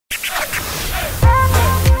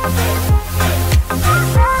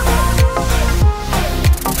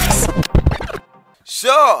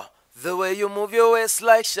Yo, the way you move your waist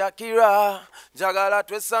like Shakira, jagala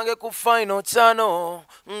twesange ku final channel,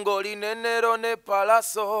 ngoli nenero ne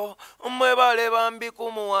Pallaso, mwebale bambi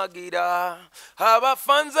kumuwagira,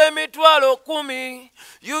 abafanze emitwalo 10,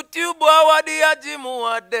 YouTube awadi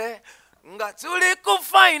yajimuwadde, nga tuli ku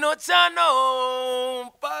final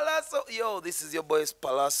channel, Pallaso. Yo, this is your boys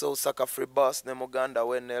Pallaso, Saka Free Boss, Nemuganda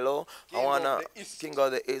Wenelo. I wanna King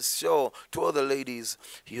of the East show to all the ladies.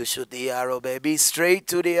 You shoot the arrow, baby, straight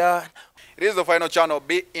to the heart. It is the final channel.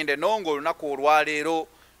 Be in the nongo lunaku olwaleero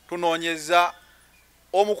tunoonyeza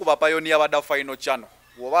omu ku bapayoniya ba the final channel.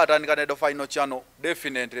 Bw'oba atandika ne the final channel,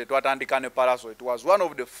 definitely twatandika ne Pallaso. It was one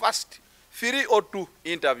of the first 3 or 2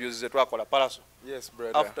 interviews that twakola Pallaso. Yes,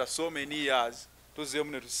 brother. After so many years,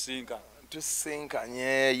 tuzeemu ne tusinka.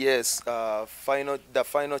 Yeah, yes. The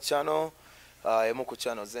final channel, emuku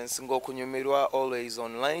channel zensinga okunyumirwa, always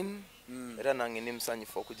online. Era nange ndi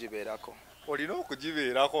musanyufu okugibeerako. Olina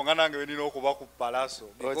okugibeerako nga nange wenina okuba ku Pallaso.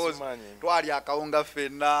 Because twali akawunga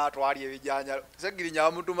ffenna, twali ebijanja. Segirinya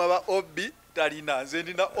bamutuma ba Obi, talina. Nze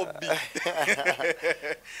ndina Obi.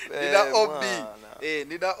 Ndina Obi.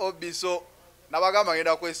 Ndina Obi. So, nabagamba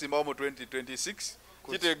ngenda kwesimbawo mu 2026.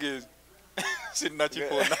 Kitegeeza. Sinna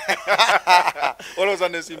kifuna. Olowooza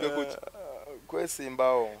nesimbe kuki?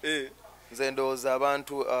 Kwesimbawo. Nze ndowooza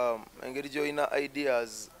abantu engeri gy'olina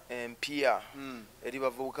ideas empya eri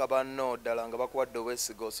bavubuka banno ddala nga bakuwadde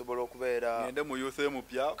obwesiga osobola okubeera ngende mu youth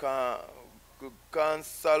empya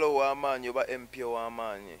kansalo w'amaanyi oba MP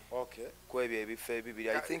w'amaanyi kwebyo ebifo ebibiri.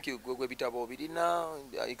 I think gwe bitabo birina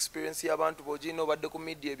experience y'abantu b'ogirina obadde ku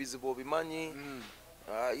media ebizibu obimanyi.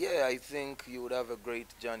 Yeah, I think you would have a great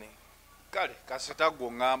journey. Kale kasita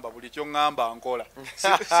gw'oŋŋamba buli ky'oŋŋamba nkola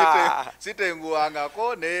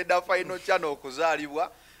sitenguwangako ne the final channel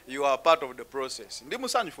okuzaalibwa. You are part of the process. Ndi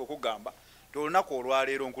musanyufu okugamba tolunaku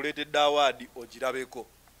olwaleero nkuleetedde award ogirabeko.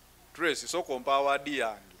 Trace soko mpa award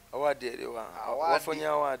yange. Award eriwa? Wafunye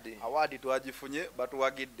award? Award twagifunye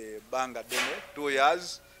batuwagidde ebbanga ddene 2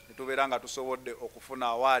 years ne tubeera nga tusobodde okufuna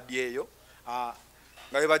award eyo nga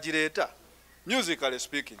bwe bagireeta. Musically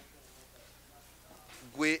speaking,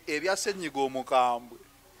 gwe ebya ssenyiga omukambwe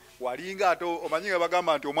walinga ate omanyi nga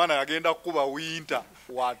bagamba nti omwana yagenda kukuba winter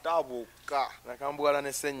watabuka nakambwala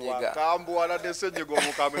ne ssenyiga wakambwala ne ssenyiga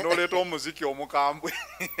omukambwe n'oleeta omuziki omukambwe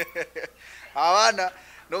abaana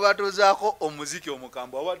n'obatuuzaako omuziki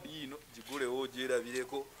omukambwe awadi ino gigulewo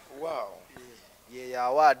gyerabireko. Wow. Ye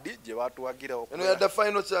awadi gye batuwagira eno ya the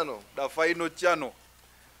final channel. The final channel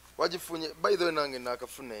wagifunye by the way nange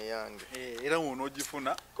nakafuna eyange era uno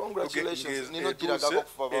ogifuna. Congratulations. Nino giragako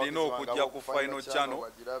kufa erina okujja ku final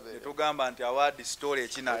channel netugamba nti award story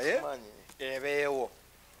ekinaye ebeewo.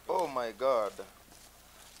 Oh my God.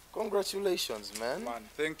 Congratulations, man.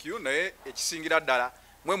 Thank you. Naye ekisingira ddala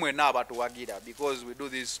mwe mwenna abatuwagira because we do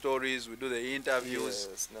these stories, we do the interviews.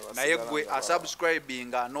 Naye gwe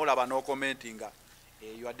asubscribinga n'olaba n'ocommentinga,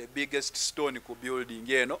 you are the biggest stone ku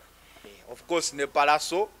building eno. Of course ne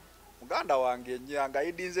Pallaso muganda wange nyanga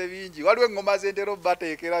idinze bingi. Waliwo engoma z'entero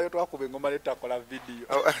bateekerayo twakuba engoma netakola video.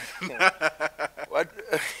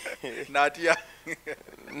 Natia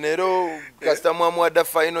nero customer mwada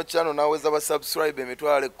final channel naweza ba subscribe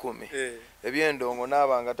emitwale 10 ebyendongo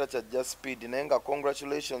nabanga tachajja speed naye nga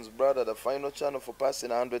congratulations brother, the final channel for passing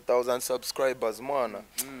 100,000 subscribers mwana.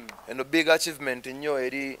 And a big achievement nnyo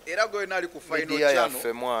eri era gwe nali ku final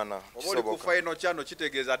channel mwana. Oboli ku final channel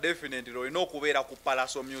kitegeeza definitely olina okubeera ku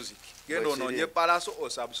Pallaso music. Genda onoonye Pallaso o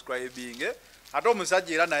subscribing. Ate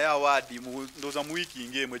omusajja era naye awadi ndoza mu wiki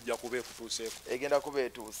ng'emu ejja kuba ekutuuseeko. Egenda kuba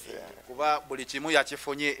etuuse. Kuba buli kimu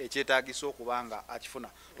yakifunye ekyetaagisa okubanga akifuna.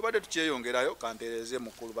 Tubadde tukyeyongerayo kantereeze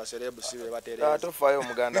mukulu baserebu si be batereeza. Tofaayo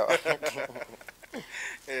muganda wa.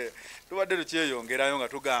 Tubadde tukyeyongerayo nga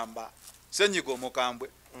tugamba ssenyiga omukambwe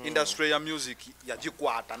industry ya music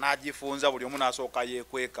yagikwata n'agifunza buli omu n'asooka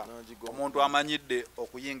yeekweka. Omuntu amanyidde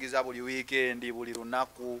okuyingiza buli weekend buli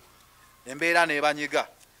lunaku embeera n'ebanyiga.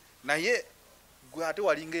 Naye gwe ate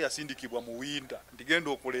walinga eyasindikibwa mu winter nti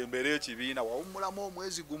genda okulembera ekibiina wawummulamu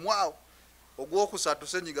omwezi gumu awo ogwokusatu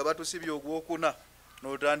ssenyiga batusibye ogwokuna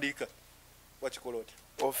n'otandika wakikola otya?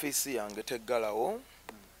 Ofiisi yange teggalawo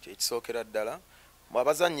kyekisookera ddala.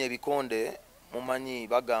 Abazannya ebikonde mumanyi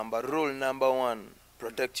bagamba rule number 1,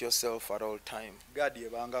 protect yourself at all time. Gaadi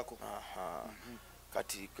ebangako.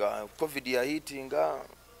 Kati covid yahitinga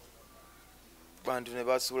bantu ne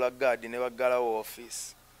basuula gaadi ne baggalawo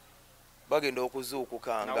ofiisi. Bagenda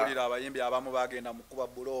okuzuukukanga. Nawulira abayimbi abamu bagenda mu kuba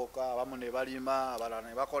bulooka, abamu ne balima, abalala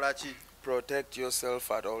ne bakola ki? Protect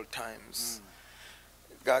yourself at all times.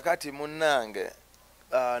 Kakati munnange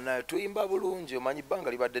naye tuyimba bulungi omanyi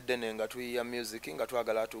bbanga libadde ddene nga tuyiya music nga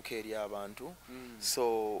twagala atuuka eri abantu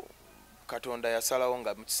so katonda yasalawo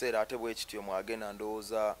nga mu kiseera ate bwe kityo mwagenda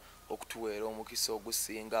ndowooza okutuweera omukisa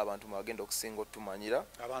ogusinga abantu mwagenda okusinga otumanyira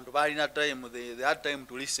abantu balina time they had time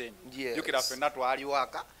to listen jukira ffenna twali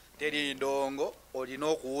waka teri ndongo olina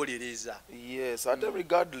okuwuliriza yes ate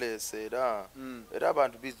regardless era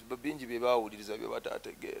abantu bingi bye bawuliriza bye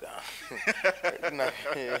batategeera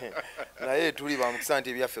naye tuli bamukisa nti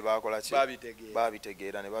ebyaffe bakola ki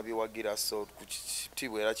babitegeera ne babiwagira so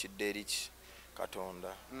kukitibwa era kidde eri ki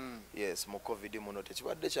katonda yes mu covid muno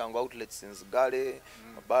tekibadde kyangu outlets nzigale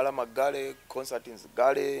mabaala magale concert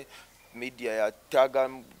nzigale media yataga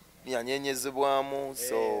yanyenyezebwamu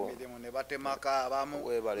so emirimu ne batemaka abamu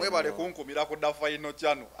webale kunkumira ku da final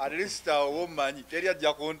channel at least awo manyi teri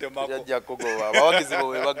ajja kuntemako teri ajja kugoba abawagizi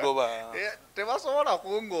bo bagoba tebasobola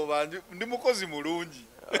kungoba ndi mukozi mulungi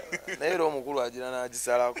naye era omukulu agira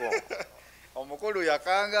n'agisalako omukulu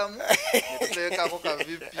yakangamu netuteekako ka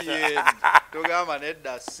VPN tugamba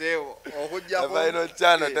nedda seewo okujjako final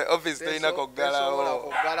channel the office terina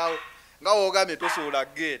koggalawo nga wogamye tosuula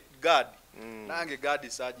guard nange guard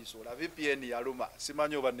saagisuula VPN yaluma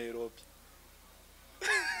simanyi oba Nairobi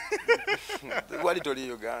wali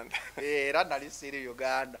toli Uganda era nali siri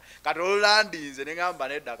Uganda kati olulandinze ne ngamba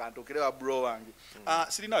nedda kantukire wa bro wange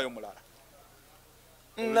sirinayo mulala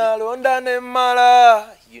nalonda ne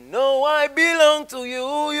mala you know I belong to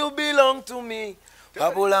you you belong to me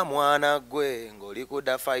babula mwana gwe ngoli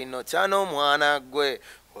kuda final channel mwana gwe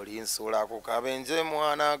oli nsula ku kabenje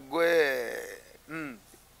mwana gwe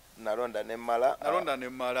nalonda ne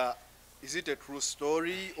mala is it a true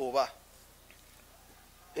story oba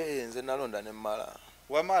nze nalonda ne mala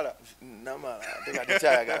wamala namala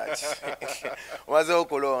tekatikyayagala ki waze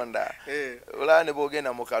okulonda olaba ne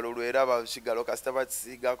bwogenda mu kalulu era bakigalo kasita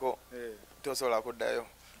bakisiigako tosobola kuddayo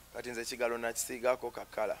kati nze kigalo nakisiigako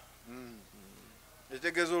kakala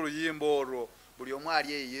ekitegeeza oluyimba olwo buli omu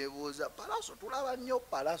ali eyo yeebuuza Pallaso tulaba nnyo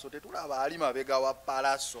Pallaso tetulaba ali mabega wa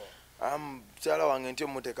Pallaso mukyala wange nti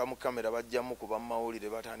omuteeka mu kamera bajjamu kuba mu mawulire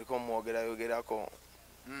batandika omwogerayogerako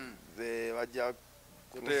bajja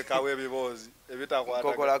kuteekawo ebiboozi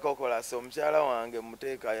kokola so omukyala wange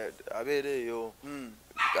muteeka abeera eyo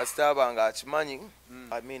kasita aba nga akimanyi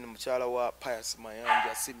I mean mukyala wa Pius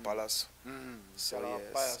Mayanja si Pallaso so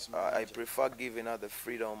yes I prefer giving her the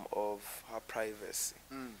freedom of her privacy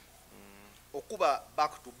okuba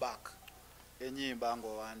back to back enyimba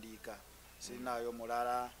ng'owandiika sirinayo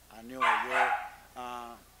mulala ani oyo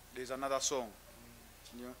there's another song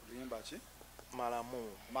luyimba ki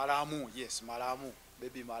malamu yes malamu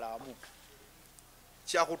baby malamu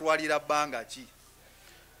kyakutwalira bbanga ki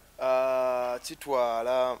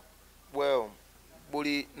kitwala well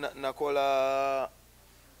buli nakola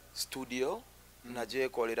studio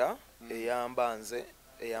najekolera eyamba nze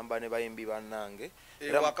eyamba ne bayimbi bannange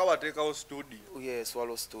waka wateekawo studio yes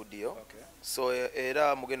waliwo studio so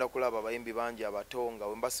era mugenda kulaba abayimbi bangi abato nga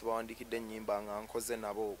wembasi bawandikidde ennyimba nga nkoze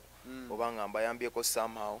nabo oba nga mbayambyeko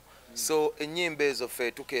somehow so ennyimba ezo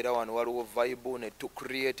ffe tukeera wano waliwo vibe ne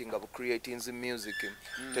tucreate nga bucreatings music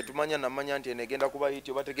tetumanya namanya nti enegenda kuba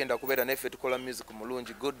hiti oba tegenda kubeera neffe tukola music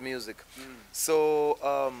mulungi good music so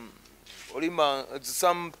olima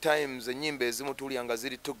sometimes ennyimba ezimu tulya nga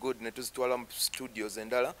ziri too good ne tuzitwala mu studios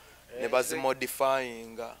endala ne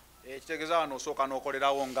bazimodifyinga ekitegeeza wano osooka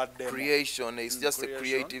n'okolerawo nga creation is just a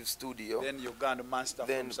creative studio then Uganda master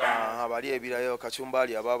then abali ebirayo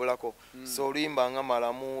kachumbali ababulako so oluyimba nga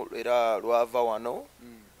malamu era lwava wano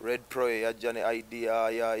Red Pro yajja ne idea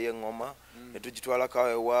y'engoma ne tugitwalako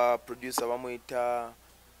ewa producer bamuyita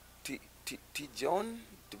T John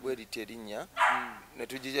tibweri terinya ne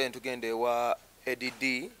tugijja ne tugenda ewa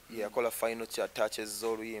ADD yakola final touches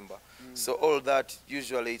z'oluyimba so all that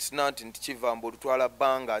usually it's not nti kiva mbu olutwala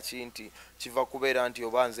bbanga kinti kiva kubeera nti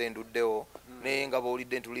oba nze nduddewo naye nga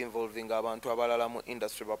bawulidde nti tuli involving abantu abalala mu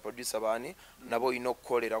industry baproducer baani nabo olina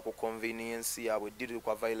okukolera ku convenience yaabwe diri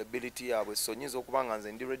ku availability yaabwe so nyinza okuba nga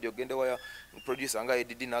nze ndi ready ogende waya producer nga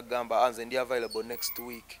ADD n'agamba nze ndi available next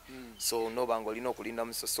week so noba nga olina okulinda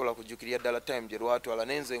musosola kujjukirya ddala time gye lwatwala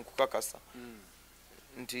naye nze nkukakasa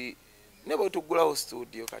nti nebo tugulawo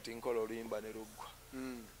studio kati nkola oluyimba ne luggwa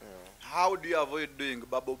how do you avoid doing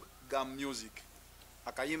bubblegum music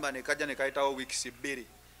akayimba ne kajja ne kayitawo weeks 2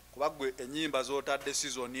 kuba gwe ennyimba z'otadde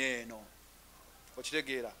season eno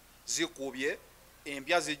okitegeera zikubye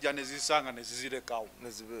empya zijja ne zisanga ne zizirekawo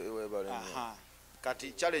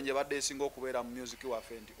kati challenge badde esinga okubeera mu music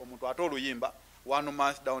waffe nti omuntu ate oluyimba 1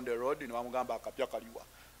 month down the road ne bamugamba akapya kaliwa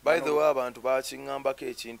by the way abantu bakiŋŋambako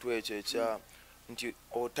ekintu ekyo ekya nti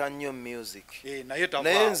otannyo music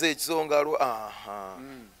naye nze ekisonga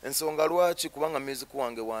ensonga lwaki kubanga music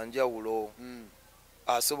wange wanjawulo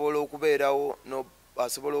asobola okubeerawo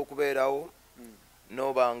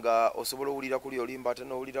noba nga osobola owulira kuli olimba ate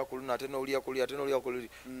nowulira ku luno ate nowulira kuli ate nowulira kuli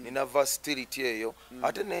nina versatility eyo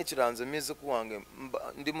ate n'ekiranze music wange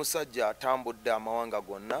ndi musajja atambudde amawanga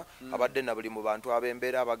gonna abadde na buli mu bantu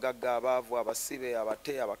ab'embeera abagagga abaavu abasibe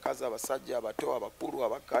abate abakazi abasajja abato abakulu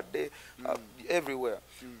abakadde everywhere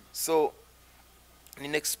so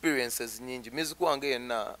nina experiences nyingi music wange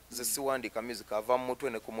yenna ze siwandiika music ava mu mutwe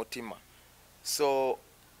ne ku mutima so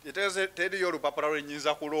teriyo olupapula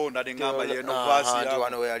lwenyinza kulonda neŋŋamba yeno vaasi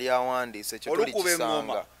wano we yali awandiise ekyo tuli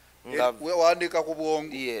kisanga nga wandika ku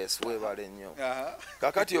bwongo yes weebale nnyo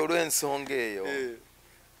kakati olw'ensonga eyo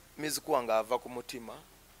music wange ava ku mutima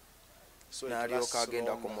n'alyoka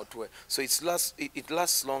agenda ku mutwe so it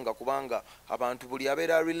lasts longer kubanga abantu buli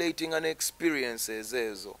abeera relatinga ne experiences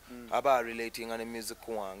ezo aba relatinga ne music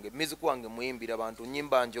wange muyimbira abantu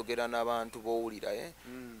nyimba njogera n'abantu bowulira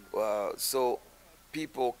so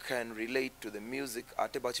people can relate to the music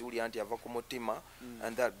ate bakiwulira nti ava ku mutima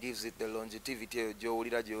and that gives it the longevity eyo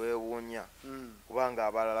gyowulira gye weewuunya kubanga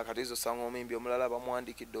abalala kati osanga omuyimbi omulala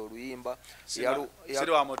bamuwandikidde oluyimba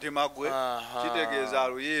siri wa mutima gwe kitegeeza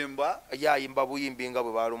aluyimba yayimba buyimbi nga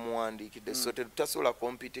bwe balumuwandiikidde so tutasobola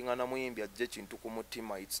competinga na muyimbi ajje kintu ku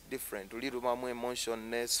mutima it's different luli lubamu emotion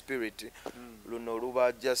ne spirit luno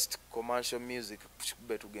luba just commercial music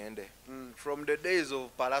kikube tugende from the days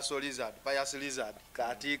of Pallaso Lizard Pius Lizard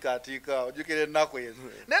katika ojukire ennaku ezo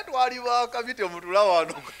naye twali bakabiti omutula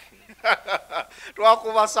wano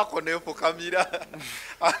twakuba sako nefukamira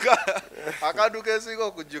akaduka esinga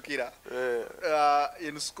okujjukira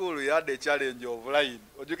in school yadde challenge of line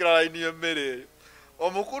ojukira line y'emmere eyo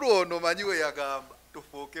omukulu ono manyi we yagamba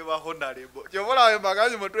tufuuke ba honorable kyobolawe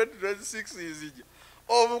magazi mu 2026 izija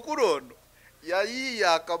omukulu ono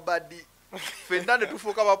yayiya akabadi fenna ne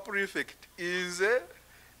tufuuka ba prefect inze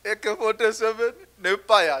AK47 ne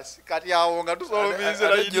Pius kati awo nga tusolombize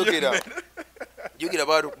la yinyo jukira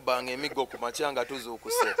bakubanga emiggo ku makyanga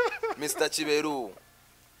tuzuukuse Mr. Kiberu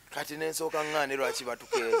kati nensooka ngane lwaki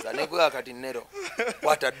batukeeza nekwa kati nero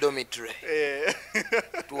kwata dormitory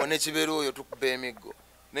tuwone Kiberu oyo tukuba emiggo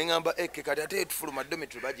neŋŋamba eke kati ate tufuluma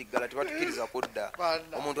dormitory bagiggala tebatukiriza kudda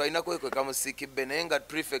omuntu alina kwekweka musiikibbe naye nga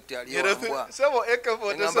prefect aliyowambwa sebo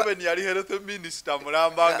AK47 yali health minister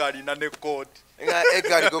mulamba nga alina ne court nga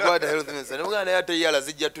ekali gokwata health minister nemugana naye ate yala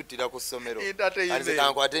zijja tuttira ku ssomero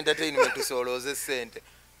kankwate entertainment tusolooze ssente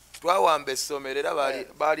twawamba essomero era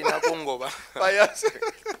baalinako ngoba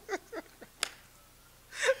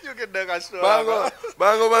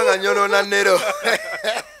bango banga nyonoona nnero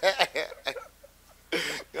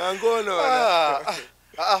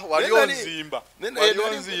wali onzimba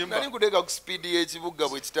nali nkuteka ku speed y'ekibuga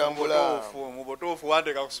bwe kitambula mu butuufu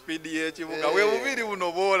wandeka ku speed y'ekibuga we bubiri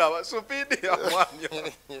buno boolaba speed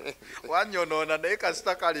wanyonoona naye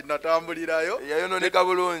kasita kali natambulirayo yayononeka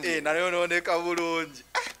bulungi nayononeka bulungi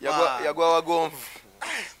yagwa wagonvu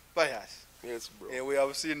Yes, bro. We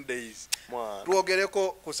have seen days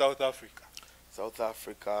twogereko ku South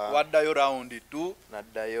Africa waddayo round 2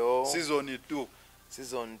 naddayo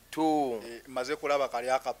season 2 maze kulaba kali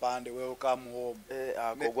akapande welcome home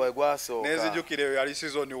ako gwasooka nezijukire yali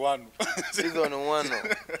season 1 season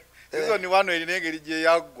 1 season 1 eri nengeri gye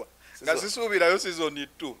yaggwa nga sisuubirayo season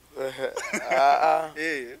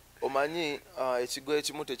 2 omanyi ekigo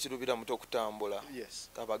ekimu tekirubira muto okutambula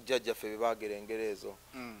abajjajjaffe be baagera engero ezo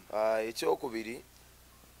ekyokubiri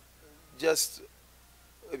just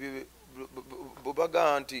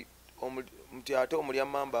bubaga nti ate omulya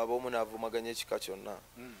mamba ab'omu naavumaganya ekika kyonna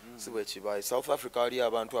si bwe kibaye South Africa waliyo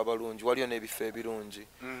abantu abalungi waliyo n'ebifo ebirungi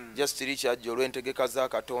just kiri kyajja olw'entegeka za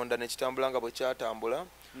Katonda nekitambula nga bwe kyatambula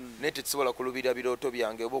naye tekisobola kulubira birooto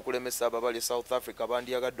byange oba okulemesa ababali South Africa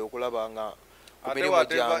bandyagadde okulaba nga ku mirimu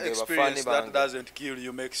gyange bafaani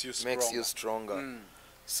bange makes you stronger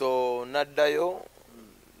so naddayo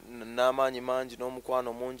n'amaanyi mangi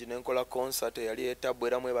n'omukwano mungi nenkola concert eyali etabwa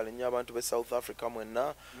era mwebale nnyo abantu be South Africa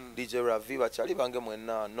mwenna DJ Ravi bakyali bange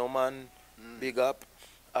mwenna Norman big up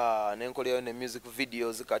nenkolayo ne music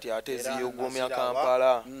videos kati ate eziyugumya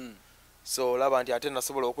Kampala so laba nti ate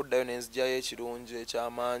nasobola okuddayo nenzijjayo ekirungi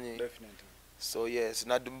ekyamaanyi so yes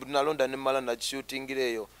nalonda nemmala nagishootingira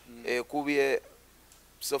eyo ekubye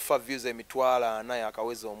sofa views emitwalo 4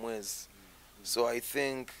 yakaweza omwezi so I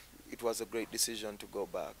think it was a great decision to go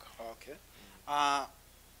back. Okay.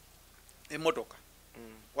 Emotoka.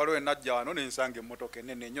 Waliwo enajja wano nensanga emmotoka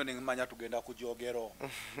ennene ennyo nemanya tugenda kugyogero.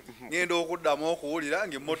 Ngenda okuddamu okuwulira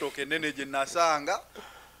ng'emmotoka ennene gye nasanga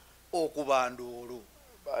okubanduulu.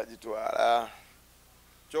 Bagitwala.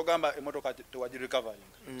 kyogamba emotoka tewagi recovering?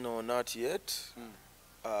 No, not yet.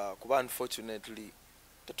 Kuba unfortunately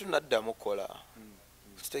tetunaddamu kola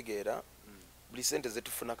kitegeera buli sente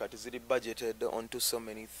zetufuna kati ziri budgeted onto so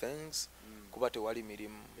many things kuba tewali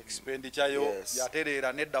mirimu. Expenditure yo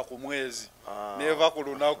yatereera nedda ku mwezi neva ku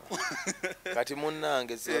lunaku. Kati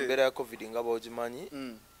munnange embeera ya covid nga bw'ogimanyi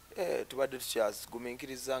tubadde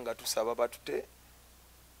tukyazigumiikiriza nga tusaba batute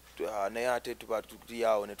naye ate tuba tuli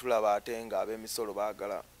awo ne tulaba ate nga ab'emisolo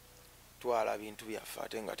baagala twala bintu byaffe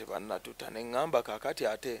ate nga tebannatuta ne ŋŋamba kaakati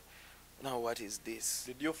ate now what is this?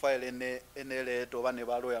 Did you file any letter oba ne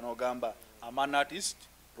balooya n'ogamba I'm an artist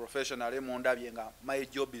professionally mundabye nga my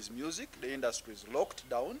job is music, the industry is locked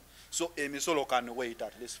down, so emisolo can wait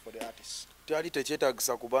at least for the artist? Tyali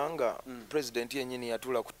tekyetaagisa kubanga president yennyini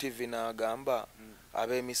yatula ku TV n'agamba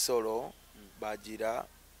ab'emisolo bagira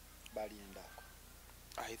balindako.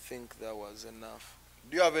 I think that was enough.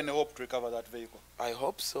 Do you have any hope to recover that vehicle? I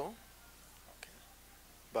hope so. Okay.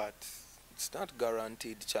 But it's not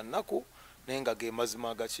guaranteed. Kyanaku naye nga ge mazima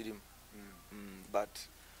agakirimu. But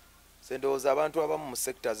sendowooza abantu abamu mu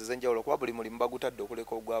sectors ez'enjawulo kuba buli mulimu bagutadde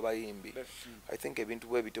okuleka ogw'abayimbi. I think ebintu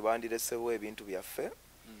bwe bitu bandiresewo ebintu byaffe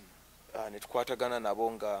ne tukwatagana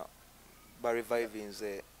nabo nga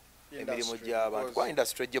barevivinze emirimu gy'abantu kwa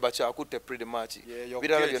industry gye bakyakutte pretty much.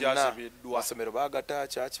 Birala byonna masomero bagata,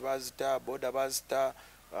 church bazita, boda bazita,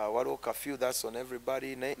 waliwo curfew that's on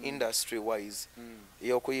everybody ne industry wise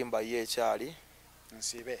ey'okuyimba ye ekyali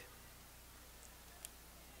nsibe.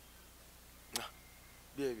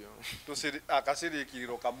 Byebyo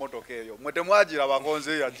Akasiriikiriro ka mmotoka eyo mwe temwagira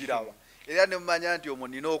nze yagiraba era ne mmanya nti omwo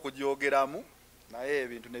nina okugyogeramu naye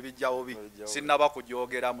ebintu ne bijjawo sinnaba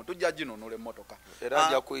kugyogeramu tujja ginonula emmotoka era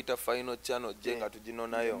ajja kuyita final channel gye nga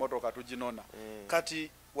tuginonayo emmotoka tuginona.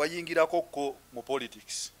 Kati wayingirako ko mu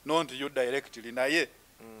politics not you directly naye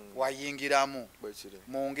wayingiramu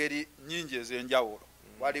mu ngeri nnyingi ez'enjawulo.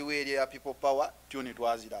 Waliwo eri ya people power tuni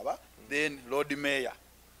twaziraba then Lord Mayor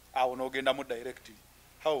awo n'ogenda mu directly.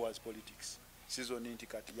 How was politics? Season nti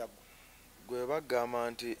kati yagwa. Gwe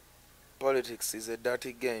bagamba nti politics is a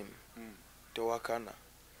dirty game. Tewakana.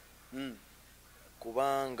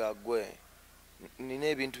 Kubanga gwe nina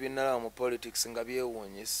ebintu byennalaba mu politics nga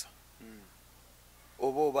byewuunyisa.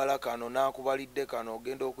 Oba obala kano n'akubalidde kano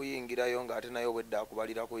ogenda okuyingirayo ng'ate naye obwedda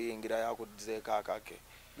akubalira kuyingirayo akuddizeeko akake.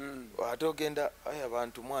 Ate ogenda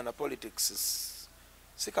abantu mwana politics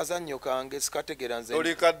si kazannyo kange sikategeera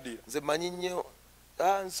nze manyi nnyo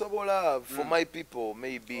nsobola for my people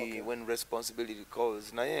maybe when responsibility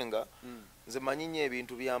calls naye nga nze manyi nnyo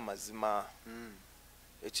ebintu by'amazima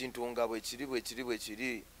ekintu nga bwe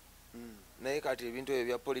kiri naye kati ebintu ebyo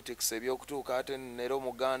bya politics ebyokutuuka ate nero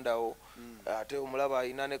omuganda wo ate omulaba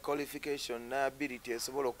alina ne qualification ne ability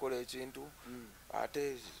esobola okukola ekintu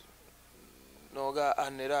ate noga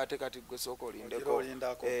anera ate kati gwe sooka olindeko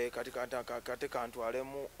kati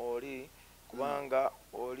kantwalemu oli kubanga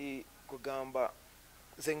oli kugamba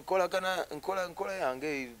nze nkola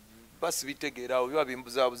yange basi bitegeerawo biba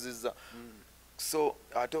bimbuzabuzizza. So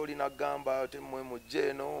ate olina gamba ate mmwe mujje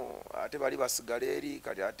eno ate bali basigala eri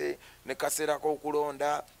kati ate ne kaseerako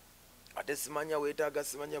okulonda ate simanya weetaaga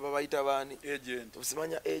simanya babayita baani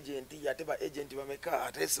simanya agenti ate ba agenti bameka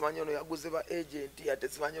ate simanya ono yaguze ba agenti ate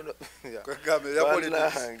simanya ono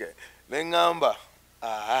ne ŋŋamba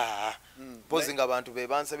mpozi nga abantu be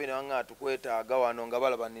bansabye ne baŋŋaa tukwetaaga wano nga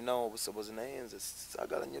balaba ninawo obusobozi naye nze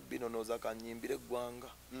saagala nnyo bino nooza kanyimbire eggwanga.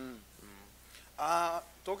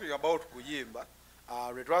 Talking about kuyimba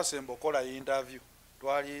lwe twasemba okola interview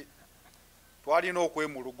twalina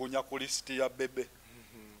okwemulugunya ku lisiti ya Bebe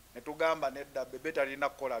ne tugamba nedda Bebe talina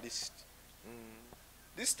kukola list.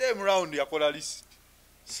 This time round yakola list.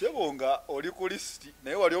 Sebo nga oli ku list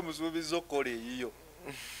naye wali omusuubiza okukola eyiyo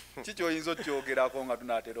kiki oyinza okyogerako nga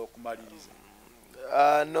tunaatera okumaliriza?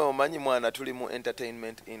 No manyi mwana tuli mu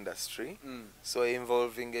entertainment industry so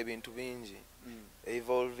involving ebintu bingi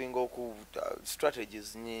evolving oku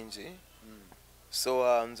strategies nyingi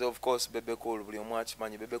so nze of course Bebe Cool buli omu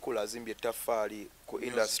akimanyi Bebe Cool azimbye ettaffaali ku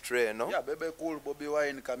industry eno. Yeah, Bebe Cool, Bobby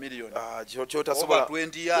Wine, Chameleon. Over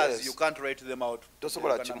 20 years you can't write them out.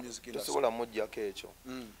 Tosobola mujjako ekyo.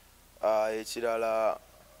 Ekirala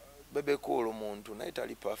Bebe Cool omuntu naye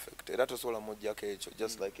tali perfect era tosobola mujjako ekyo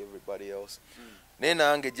just like everybody else. Naye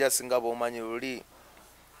nange just nga bw'omanyi luli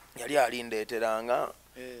yali alindeeteranga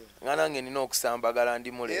nga nange nina okusambagala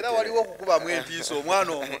ndi muleetera. Era waliwo okukubamu entiisa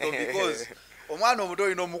omwana omuto because omwana omuto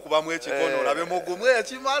olina omukubamu ekikono olabe mugumu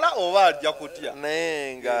ekimala oba ajja kutya.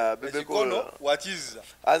 Naye nga Bebe Cool wakizza.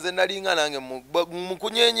 Anze nalinga nange mu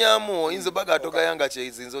kunyenyaamu oyinza baga atogayanga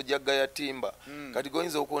kyezinza ojjagga ya timba kati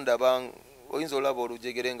goyinza okundaba oyinza olaba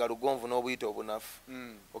olujegere nga lugonvu n'obuyita obunafu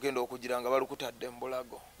ogenda okugira nga balukutadde mu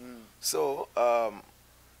bulago. So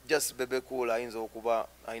just Bebe Cool ayinza okuba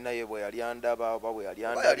ayinaye bwe yali andaba oba bwe yali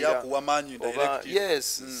andabira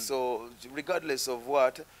yes. So regardless of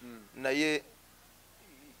what naye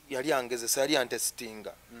yali angezesa yali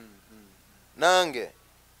antestinga nange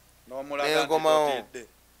nenkomawo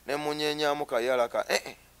nemunyenyamu kayalaka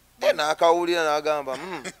nakawulira n'agamba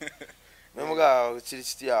nemugaa kiri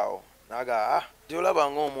kityawo naga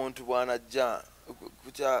tyolaba ng'omuntu bw'anajja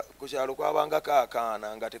ku kyalo kwabangako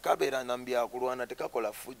akaana nga tekabeera nambyakulwana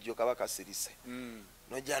tekakola fujjo kaba kasirise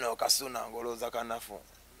nojja n'okasuna ng'olowooza kanafu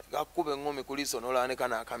gakuba eŋŋumi ku liiso n'olaanika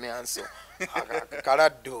n'akamyanso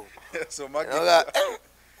kaladdo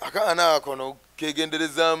akaana ako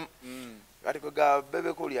nokegenderezaamu kati kwega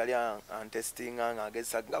Bebe Cool yali antestinga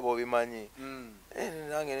ng'agezesa nga bw'obimanyi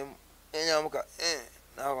nange nenyamuka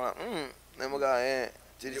nakola nemugaa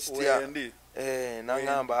kiri kitya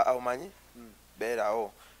nangamba awumanyi beerawo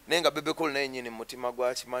naye nga Bebe Cool naye nyini mu mutima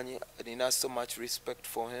gwakimanyi nina so much respect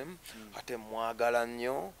for him ate mwagala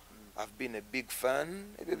nnyo. I've been a big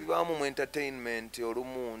fan. Ebyo bibaamu mu entertainment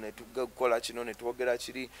olumu ne tukola kino ne twogera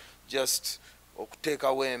kiri just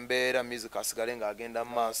okuteekawo embeera music asigale ng'agenda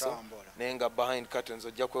mu maaso naye nga behind curtains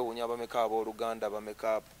ojja kwewuunya bameka abooluganda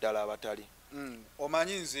bameka ddala abatali.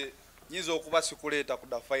 Omanyi nze nyinza okuba sikuleeta ku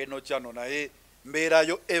da final channel naye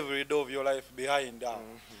mbeerayo every day of your life behind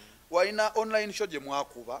walina online show gye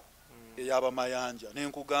mwakuba ey'abamayanja ne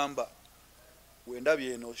nkugamba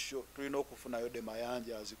wendabye eno show tulina okufunayo de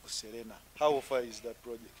mayanja ku Serena. How far is that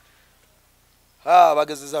project?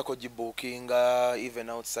 Bagezezaako gibookinga even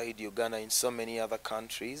outside Uganda in so many other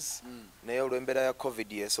countries naye olw'embeera ya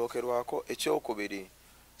covid yesookerwako. Ekyokubiri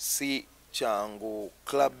si kyangu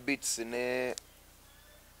Club Beats ne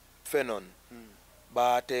Phenon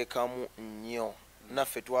baateekamu nnyo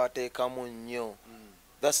naffe twateekamu nnyo.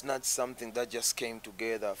 That's not something that just came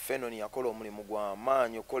together. Phenon yakola omulimu gwa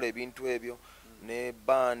maanyi okola ebintu ebyo ne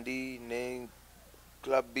bandi ne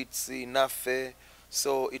Club Beats naffe.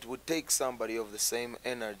 So it would take somebody of the same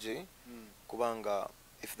energy kubanga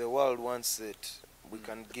if the world wants it we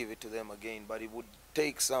can give it to them again, but it would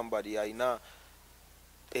take somebody aina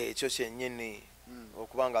ekyo kyennyini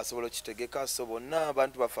okubanga asobola okitegeka. So bonna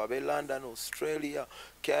abantu baffe ab'e London, Australia,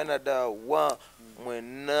 Canada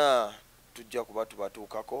mwenna tujja kuba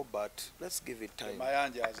tubatuukako, but let's give it time.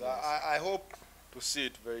 Mayanjas, I hope to see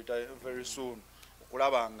it very soon.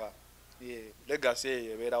 Okulabanga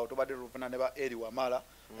legacy ebeerawo tobadde lufuna ne ba Eri Wamala.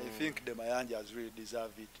 I think the Mayanjas really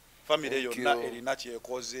deserve it. Family yonna erina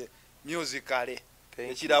kyekoze musically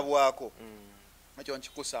ekirabwako ekyo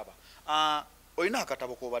nkikusaba. Olina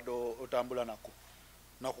akatabo kobadde otambula nako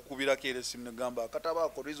nakukubirako era esimu negamba akatabo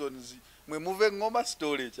ako reasons mwe muve ngoma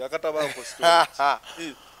storage akatabo ako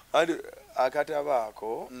storage akatabo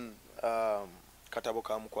ako katabo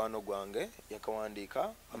ka mukwano gwange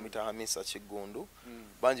yakawandiika Amita Hamisa Kigundu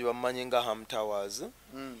bangi bamanyi nga Ham Towers.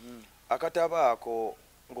 Akatabo ako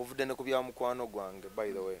ng'ovudde ne ku bya mukwano gwange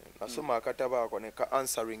by the way nasoma akatabo ako ne ka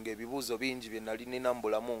answering ebibuuzo bingi bye nali nina mu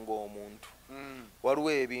bulamu ng'omuntu.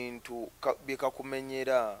 Waliwo ebintu bye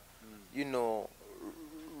kakumenyera you know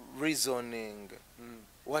reasoning.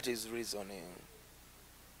 What is reasoning?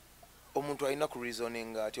 Omuntu alina ku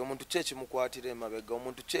reasoning ati omuntu kyekimukwatira emabega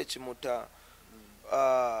omuntu kyekimuta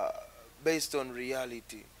based on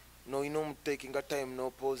reality. No, you know, taking a time,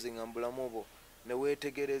 no pausing and bulamobo. Ne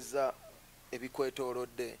wetegereza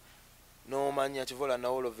ebikwetoolodde. No manya chivola na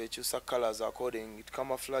all of it, you colors according, it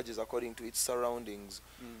camouflages according to its surroundings.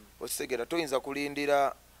 Okitegera toyinza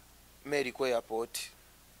kulindira Mary ku airport.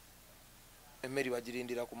 Mary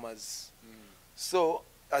bagirindira ku mazzi. So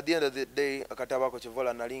at the end of the day akatabo ako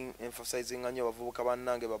kivola nali emphasizing nnyo abavubuka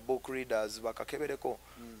bannange ba book readers bakakebereko.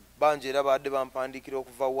 Banji era badde bampandikira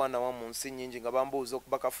okuva wana wa mu nsi nnyingi nga bambuuza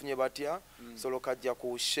bakafunye batya. Solo kajja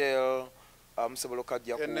ku Shell, Msebolo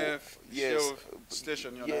kajja ku Shell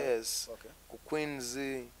station yes, ku Queens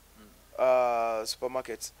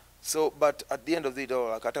supermarkets. So but at the end of the day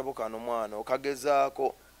akatabo kano mwana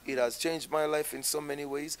okagezaako. It has changed my life in so many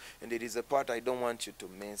ways and it is a part I don't want you to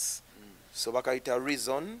miss. So bakaita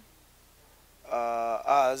Reason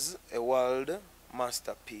as a world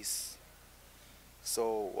masterpiece.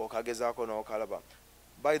 So okagezaako n'okalaba.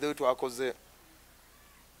 By the way twakoze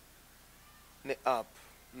ne app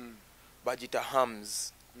bagita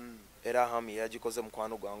Hams. Era Ham yagikoze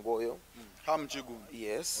mukwano gwange oyo. Ham Kigundu.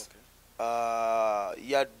 Yes.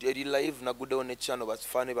 Yeah, live na good on the channel but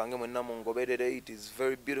funny bange mwenna mungoberere. It is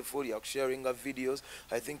very beautiful. You're sharing our videos.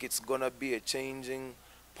 I think it's gonna be a changing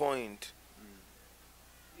point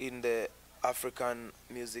in the African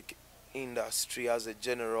music industry as a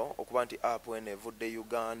general okuba nti app enevudde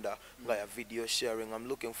Uganda nga ya video sharing. I'm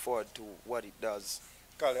looking forward to what it does.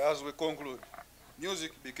 Kale, as we conclude,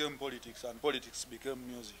 music became politics and politics became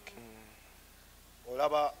music.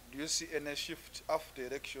 Olaba, do you see any shift after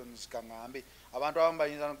elections kangambe? Abantu abamu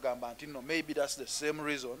bayinza n'okugamba nti no, maybe that's the same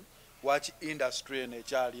reason why industry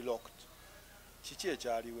ekyali locked. Kiki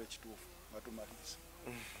ekyaliwo ekituufu nga tumaliriza?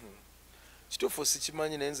 Kituufu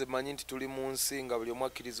sikimanyi naye nze manyi nti tuli mu nsi nga buli omu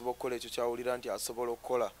akkirizibwa okukola ekyo kyawulira nti asobola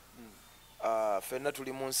okukola. Ffenna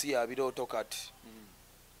tuli mu nsi ya birooto kati.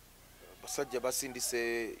 Basajja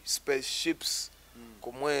basindise spaceships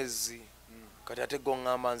ku mwezi kati ate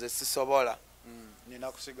goŋŋamba nze sisobola.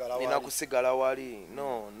 Nina kusigala wali.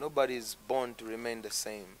 No, nobody is born to remain the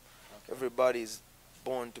same. Okay. Everybody is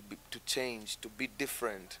born to change, to be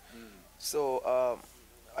different. So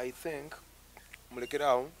I think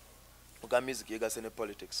mulekerawo uga music yegase ne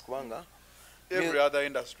politics kubanga every other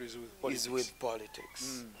industry is with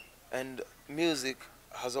politics. And music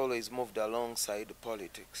has always moved alongside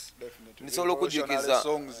politics. Definitely. Nisobola okujukiza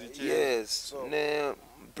yes so. Ne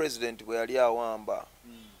president bwe yali awamba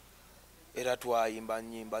era twayimba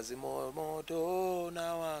nnyimba zimoto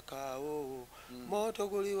nawakawo moto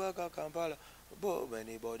guli waka Kampala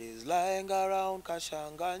many bodies lying around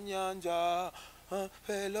Kashanga Nyanja.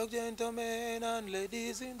 Fellow gentlemen and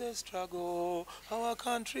ladies in the struggle, our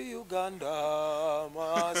country Uganda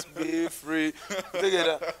must be free.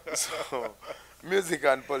 So music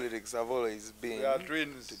and politics have always been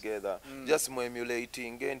together. Just more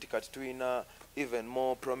emulating nti kati tuina even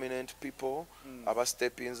more prominent people aba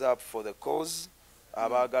stepping up for the cause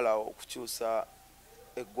abagala okukyusa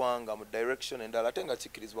eggwanga mu direction endala ate nga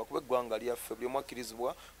kikkirizibwa kuba eggwanga lyaffe buli omu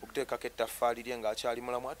akkirizibwa okuteekako ettaffaali lye ng'akyali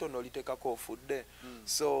mulamu ate onooliteekako ofudde.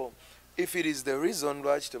 So if it is the reason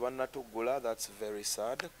lwaki tebannatuggula, that's very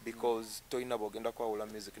sad because toyina bw'ogenda kwawula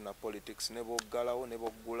music na politics ne bw'oggalawo ne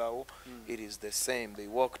bw'oggulawo it is the same, they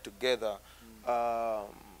work together.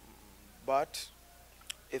 But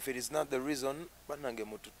if it is not the reason bannange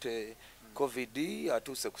mutute COVID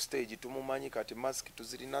atuuse ku stage tumumanyi kati mask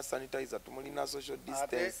tuzirina, sanitizer tumulina, social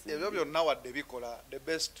distance. Ebyo byonna wadde bikola, the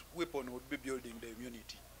best weapon would be building the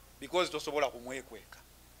immunity because tosobola kumwekweka.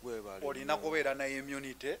 Olina kubeera na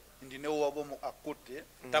immunity ndi ne waba akutte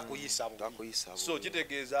takuyisa bubi. So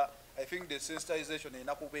kitegeeza I think the sensitization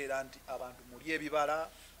erina kubeera nti abantu muli ebibala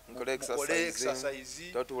mukole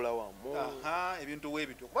exercise tatula wamu ebintu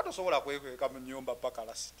webityo kuba tosobola kwekweka mu nyumba paka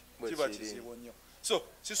lasiti kiba kizibu nnyo. So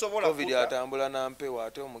sisobola COVID atambula na mpewo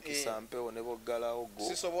ate omukisa mpewo ne boggalawo go.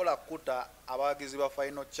 Sisobola kuta abawagizi ba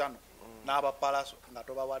final channel n'aba Pallaso nga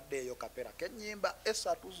tobawaddeeyo kapera k'ennyimba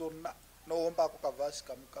esatu zonna n'owompaako kavaasi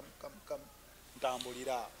kamu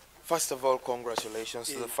ntambulira. First of all, congratulations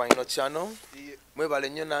to the final channel. Mwebale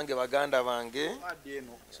nnyo nange baganda bange.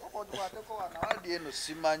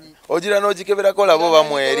 Ogira n'ogikeberako labo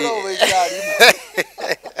bamweri.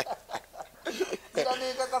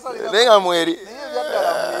 Nenga mweri.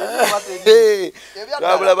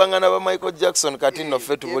 Twabula bangana ba Michael Jackson kati nno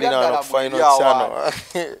ffe tubulina wano ku final channel.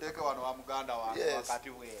 Teeka wano wa muganda wange wakati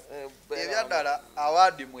bwe. Ebyaddala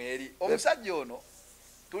awadi mweri. Omusajja ono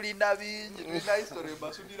tulina bingi, tulina history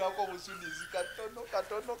basundirako obusundizi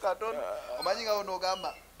katono. Omanyi nga ono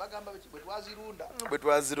ogamba bagamba bwe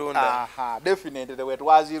twazirunda. Definitely bwe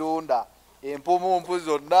twazirunda. Empumumpu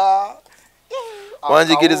zonna.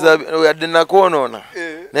 Wanjigiriza yadde nakwonoona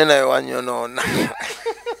ne nawe wanyonoona.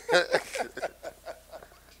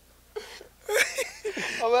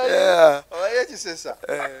 Obaye kisesa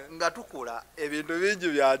nga tukula ebintu bingi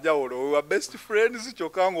byanjawulo wa best friends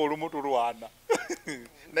kyokka ng'olumu tulwana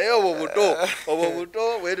naye obwo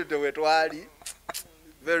buto wetu tewetwali.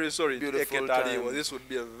 Very sorry Eke taliwo. This would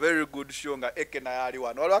be a very good show nga Eke naye ali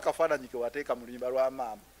wano waliwo akafaananyi ke wateeka mu luyimba lwa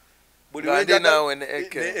maama buli wenjagala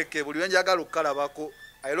okukalabako.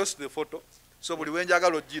 I lost the photo so buli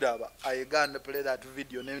wenjagala ogiraba I gonna play that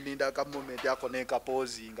video nendinda ka moment yako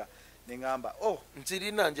nenkapozinga nengamba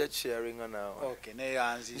ntirina nja sharinga nawe. Okay,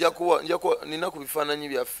 neyanzi njakuwa nina ku bifaananyi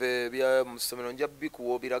byaffe bya mu ssomero nja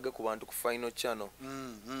bikuwa obirage ku bantu ku final channel.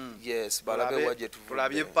 Yes, balabe waje tuvudde.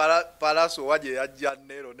 Tulabye Pallaso waje yajja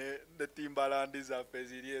Nero ne Timbaland zaffe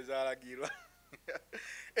ziri ezalagirwa.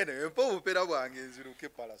 Anyway, mpo bupera bwange nziruke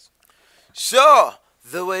Pallaso. Sure,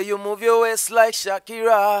 the way you move your waist like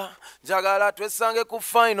Shakira, njagala twesange ku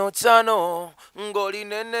final channel, ngoli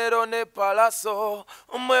nenero ne Pallaso,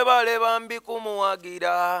 mwebale bambi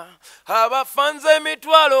kumuwagira, abafanze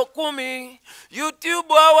emitwalo 10,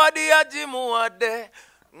 YouTube awadi yagimuwadde,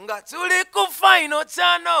 nga tuli ku final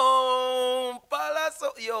channel,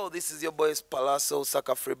 Pallaso Yo, this is your boys Pallaso,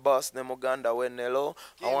 Saka Free Boss, Nemoganda Wenelo.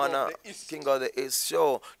 I wanna King of the East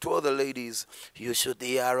show to all the ladies. You shoot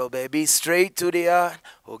the arrow, baby, straight to the heart.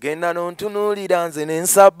 Ogenda non tunuli dancing in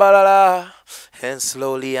Sabalala. And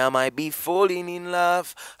slowly I might be falling in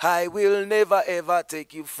love. I will never ever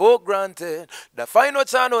take you for granted. The final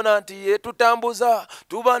channel nanti yetu tambuza.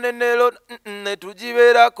 Tubanenelo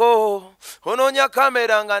netujiberako. Ononya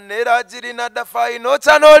kamera nga nera jirina the final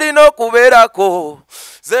channel lino kuberako.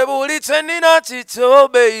 Zebuli chenina chicho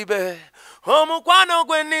baby. Omukwano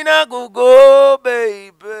gwe nina gugo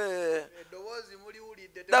baby.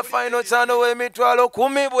 The final channel w'emitwalo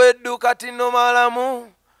 10 bweddu kati no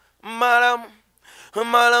malamu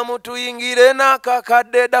malamu tuyingire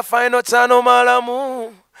n'akakadde. The final channel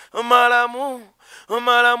malamu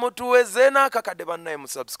tuweze n'akakadde. Bannaye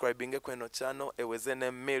musubscribinge kweno channel eweze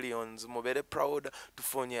ne millions. Mubere proud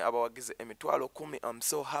tufunye abawagize emitwalo 10. I'm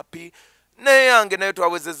so happy. Neyange nayo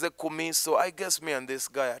twawezeze 10, so I guess me and this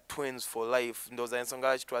guy are twins for life. Ndoza ensonga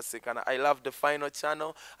laki twasekana. I love the final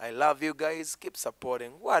channel. I love you guys. Keep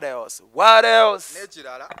supporting. What else?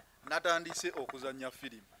 Nekirala natandise okuzanya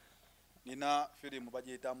filimu. Nina filimu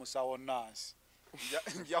bagiyita Musawo Nansi.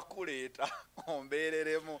 Nja kuleeta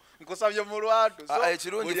ombeereremu. Nkusabye mu lwatu.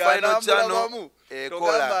 Ekirungi final channel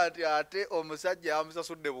togamba nti ate omusajja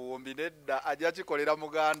amusasudde buwumbi nedda ajja kikolera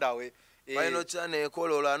muganda we. Final channel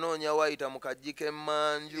ekolola anoonya wayita mu kajjike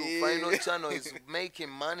manju. Final channel is making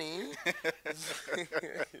money.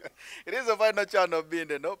 It is a final channel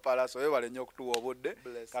binde no Pallaso webale nnyo okutuwa obudde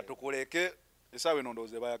katukuleke esaawa eno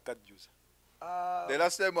ndowooza bayakajjuza. The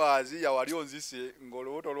last time waziya wali onzise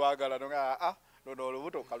ng'olubuto lwagala nonga nono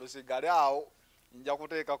olubuto kalusigale awo nja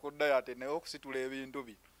kuteeka kuddayo ate naye okusitula ebintu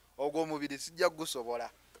bi ogw'omubiri sijja gusobola.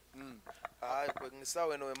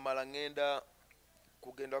 Esaawa eno wemmala ngenda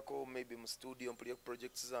kugendako maybe mu studio mpulire ku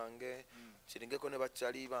projects zange kiringeko ne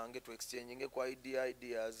bakyali bange tu exchanging ku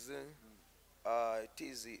ideas.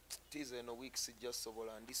 Tizi eno week sijja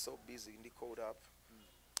sobola, ndi so busy, ndi caught up.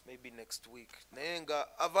 Maybe next week naye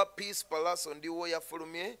nga ava peace Pallaso ndiwo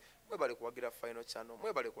yafulumye. Mwebale kuwagira final channel,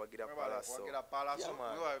 mwebale kuwagira Pallaso,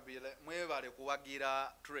 mwebale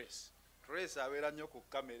kuwagira Trace abeera nnyo ku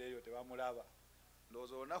kamera eyo tebamulaba.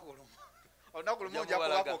 Ndowooza olunaku lumu ojja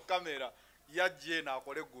kuba ku kamera yajje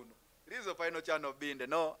n'akole guno. It is a final channel binde.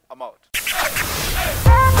 No, I'm out.